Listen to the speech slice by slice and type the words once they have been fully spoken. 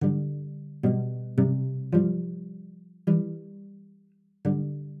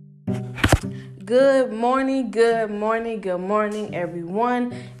Good morning,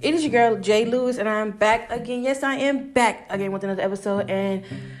 everyone. It is your girl, Jay Lewis, and I'm back again. Yes, I am back again with another episode, and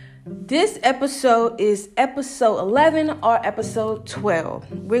this episode is episode 11 or episode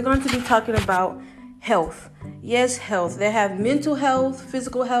 12. We're going to be talking about health. Yes, health. They have mental health,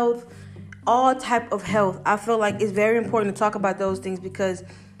 physical health, all type of health. I feel like it's very important to talk about those things because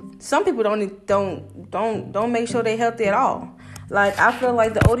some people don't make sure they're healthy at all. Like, I feel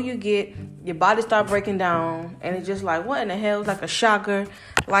like the older you get, your body start breaking down, and it's just like, what in the hell? It's like a shocker.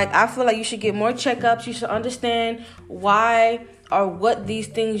 Like, I feel like you should get more checkups. You should understand why or what these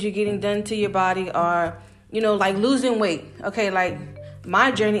things you're getting done to your body are, like losing weight. Okay, like,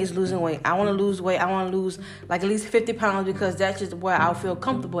 my journey is losing weight. I want to lose weight. I want to lose like at least 50 pounds because that's just where I'll feel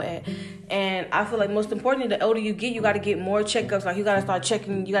comfortable at. And I feel like most importantly, the older you get, you got to get more checkups. Like, you got to start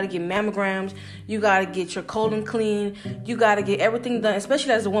checking. You got to get mammograms. You got to get your colon clean. You got to get everything done.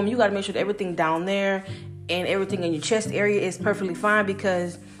 Especially as a woman, you got to make sure that everything down there and everything in your chest area is perfectly fine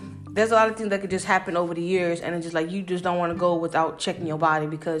because there's a lot of things that could just happen over the years. And it's just like you just don't want to go without checking your body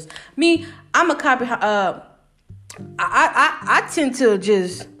because me, I'm a copy. I tend to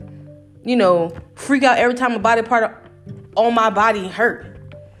just, freak out every time a body part on my body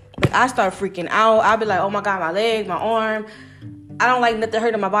hurt. Like, I start freaking out. I'll be like, oh my God, my leg, my arm. I don't like nothing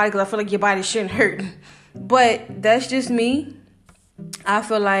hurting my body because I feel like your body shouldn't hurt. But that's just me. I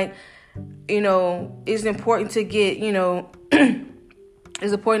feel like, it's important to get,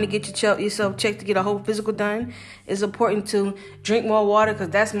 it's important to get yourself checked to get a whole physical done. It's important to drink more water because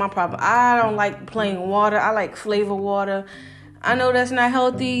that's my problem. I don't like plain water. I like flavor water. I know that's not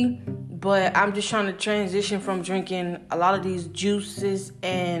healthy, but I'm just trying to transition from drinking a lot of these juices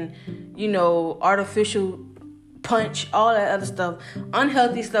and, artificial punch, all that other stuff.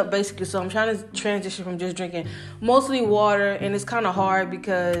 Unhealthy stuff, basically. So I'm trying to transition from just drinking mostly water, and it's kind of hard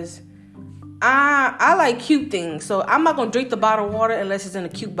because I like cute things, so I'm not going to drink the bottled water unless it's in a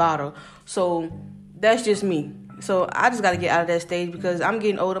cute bottle. So that's just me. So I just got to get out of that stage because I'm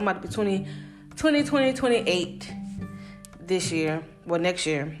getting old. I'm about to be 28 this year. Well, next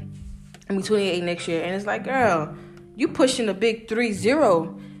year. I'll be 28 next year. And it's like, girl, you pushing a big 30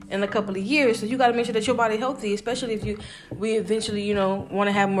 in a couple of years. So you got to make sure that your body healthy, especially if we eventually, want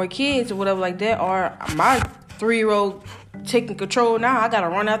to have more kids or whatever like that. Or my 3-year-old taking control now, I got to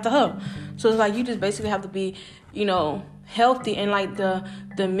run after her. So it's like you just basically have to be, healthy. And like the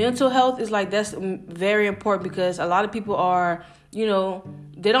mental health is like that's very important because a lot of people are,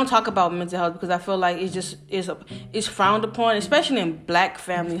 they don't talk about mental health because I feel like it's frowned upon, especially in Black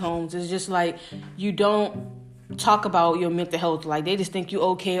family homes. It's just like you don't talk about your mental health. Like, they just think you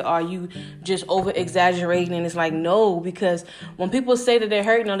okay or you just over exaggerating, and it's like, no, because when people say that they're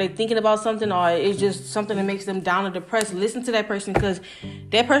hurting or they're thinking about something or it's just something that makes them down or depressed, listen to that person because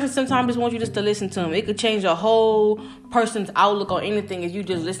that person sometimes just wants you just to listen to them. It could change a whole person's outlook on anything if you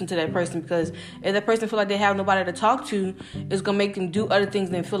just listen to that person, because if that person feel like they have nobody to talk to, it's gonna make them do other things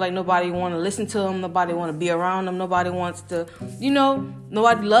and feel like nobody want to listen to them, nobody want to be around them, nobody wants to,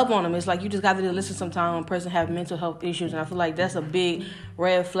 nobody love on them. It's like you just got to listen sometimes when a person have mental health issues, and I feel like that's a big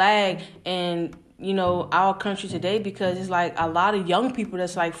red flag in our country today because it's like a lot of young people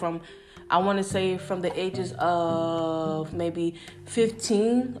that's like from the ages of maybe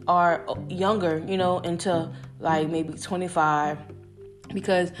 15 or younger, until like maybe 25,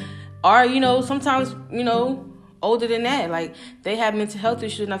 because sometimes older than that, like they have mental health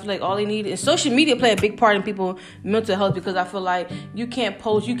issues, and I feel like all they need is social media play a big part in people's mental health because I feel like you can't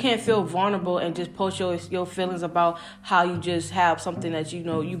feel vulnerable and just post your feelings about how you just have something that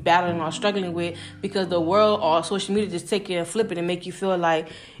you battling or struggling with, because the world or social media just take it and flip it and make you feel like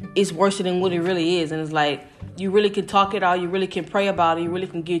it's worse than what it really is. And it's like you really can talk it out, you really can pray about it, you really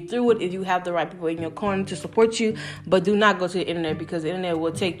can get through it if you have the right people in your corner to support you. But do not go to the internet because the internet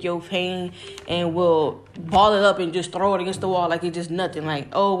will take your pain and will ball it up and just throw it against the wall like it's just nothing. Like,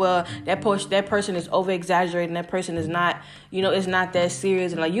 oh well, that person is over exaggerating, that person is not, it's not that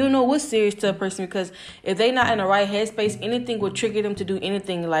serious. And like, you don't know what's serious to a person, because if they not in the right headspace, anything will trigger them to do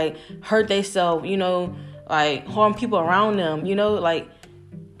anything, like hurt themselves, like harm people around them, like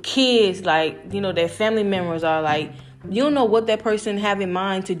kids, like their family members are like, you don't know what that person have in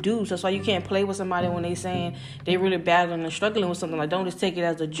mind to do. So that's why you can't play with somebody when they saying they really battling and struggling with something. Like, don't just take it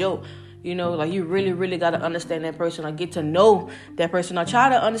as a joke. You know, like you really, really got to understand that person or get to know that person or try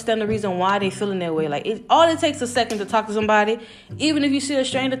to understand the reason why they feeling that way. Like all it takes a second to talk to somebody. Even if you see a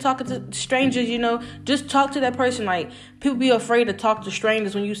stranger talking to strangers, you know, just talk to that person. Like people be afraid to talk to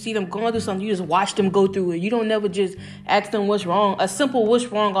strangers when you see them going through something. You just watch them go through it. You don't never just ask them what's wrong. A simple what's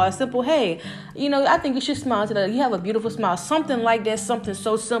wrong or a simple, hey, you know, I think you should smile today. You have a beautiful smile. Something like that, something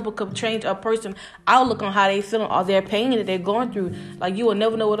so simple could change a person's outlook on how they feeling or their pain that they're going through. Like you will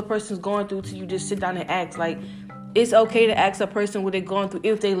never know what a person's going through till you just sit down and ask. Like it's okay to ask a person what they're going through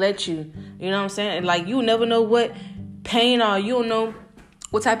if they let you. You know what I'm saying? And like you never know what pain or you don't know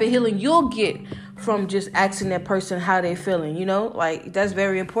what type of healing you'll get from just asking that person how they feeling. You know, like that's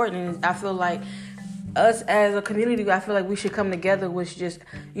very important. And I feel like us as a community, I feel like we should come together with just,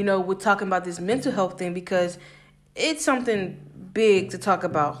 you know, we're talking about this mental health thing because it's something big to talk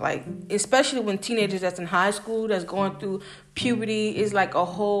about, like especially when teenagers that's in high school that's going through puberty is like a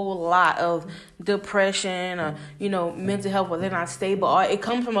whole lot of depression or, you know, mental health where they're not stable, or it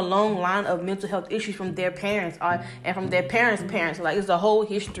comes from a long line of mental health issues from their parents or and from their parents. Like it's a whole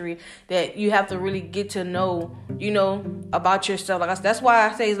history that you have to really get to know, you know, about yourself. Like that's why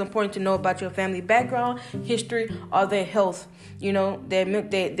I say it's important to know about your family background, history, or their health, you know,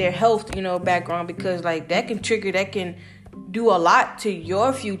 their health, you know, background, because like that can do a lot to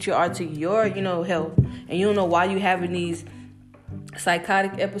your future or to your, you know, health. And you don't know why you having these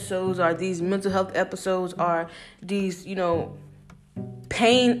psychotic episodes or these mental health episodes or these, you know,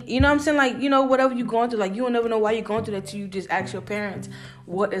 pain, you know what I'm saying? Like, you know, whatever you're going through, like you will never know why you're going through that till you just ask your parents,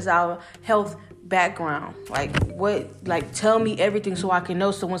 what is our health background? Like tell me everything so I can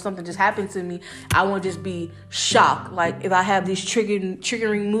know. So when something just happened to me, I won't just be shocked. Like if I have these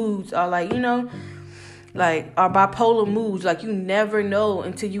triggering moods or like, you know, like our bipolar moods, like you never know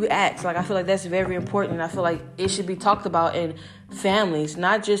until you ask. Like I feel like that's very important. I feel like it should be talked about in families,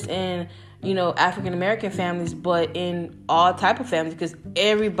 not just in, you know, African American families, but in all type of families, because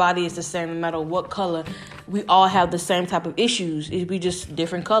everybody is the same no matter what color. We all have the same type of issues. It'd be just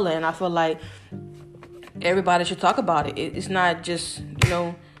different color, and I feel like everybody should talk about it. It's not just, you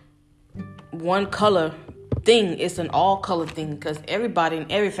know, one color thing. It's an all color thing, because everybody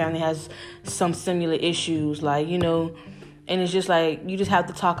in every family has some similar issues, like, you know, and it's just like you just have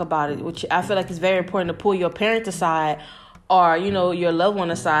to talk about it, which I feel like is very important to pull your parents aside or, you know, your loved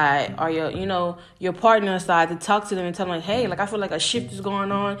one aside or your, you know, your partner aside to talk to them and tell them like, hey, like I feel like a shift is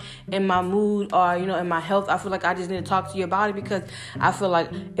going on in my mood or, you know, in my health. I feel like I just need to talk to you about it, because I feel like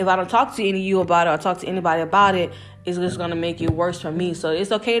if I don't talk to any of you about it or talk to anybody about it, it's just going to make it worse for me. So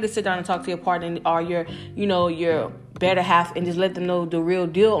it's okay to sit down and talk to your partner or your, you know, your better half and just let them know the real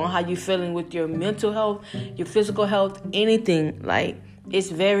deal on how you feeling with your mental health, your physical health, anything. Like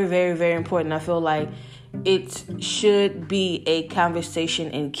it's very, very, very important. I feel like it should be a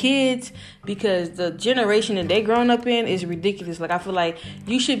conversation in kids, because the generation that they growing up in is ridiculous. Like I feel like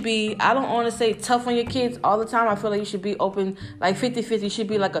you should be, I don't want to say tough on your kids all the time. I feel like you should be open, like 50-50. You should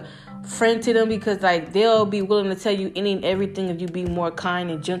be like a friend to them, because like they'll be willing to tell you any and everything if you be more kind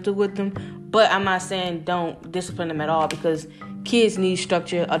and gentle with them. But I'm not saying don't discipline them at all, because kids need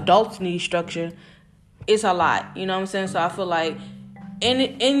structure, adults need structure. It's a lot, you know what I'm saying? So I feel like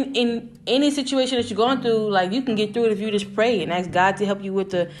in any situation that you're going through, like you can get through it if you just pray and ask God to help you with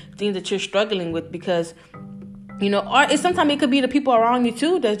the things that you're struggling with, because, you know, or sometimes it could be the people around you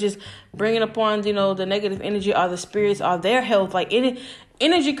too that's just bringing upon, you know, the negative energy or the spirits or their health. Like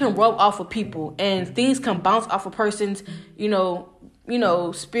energy can rub off of people and things can bounce off a person's, you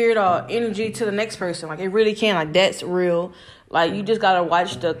know, spirit or energy to the next person. Like it really can. Like that's real. Like you just gotta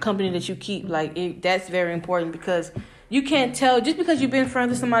watch the company that you keep. Like that's very important, because you can't tell, just because you've been friends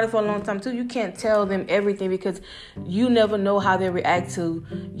with somebody for a long time too, you can't tell them everything, because you never know how they react to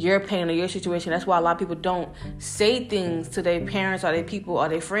your pain or your situation. That's why a lot of people don't say things to their parents or their people or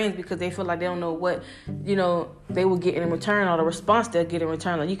their friends, because they feel like they don't know what, you know, they will get in return or the response they'll get in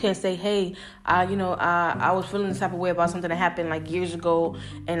return. Like you can't say, hey, I was feeling this type of way about something that happened like years ago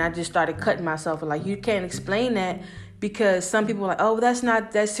and I just started cutting myself. Like you can't explain that, because some people are like, oh,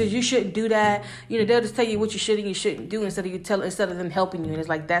 that's you shouldn't do that. You know, they'll just tell you what you should and you shouldn't do instead of them helping you. And it's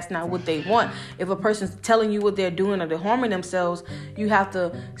like, that's not what they want. If a person's telling you what they're doing or they're harming themselves, you have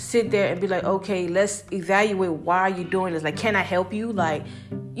to sit there and be like, okay, let's evaluate why you're doing this. Like, can I help you? Like,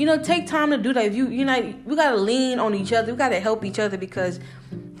 you know, take time to do that. If we got to lean on each other. We got to help each other, because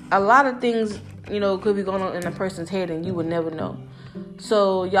a lot of things, you know, could be going on in a person's head and you would never know.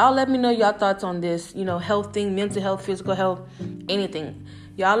 So y'all let me know y'all thoughts on this, you know, health thing, mental health, physical health, anything.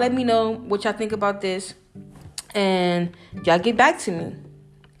 Y'all let me know what y'all think about this, and y'all get back to me.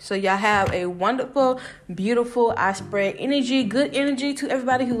 So y'all have a wonderful, beautiful, I spread energy, good energy to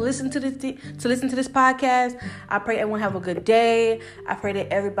everybody who listen to this podcast. I pray everyone have a good day. I pray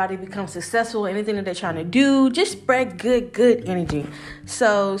that everybody becomes successful in anything that they're trying to do. Just spread good energy.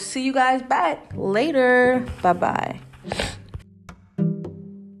 So see you guys back later. Bye-bye.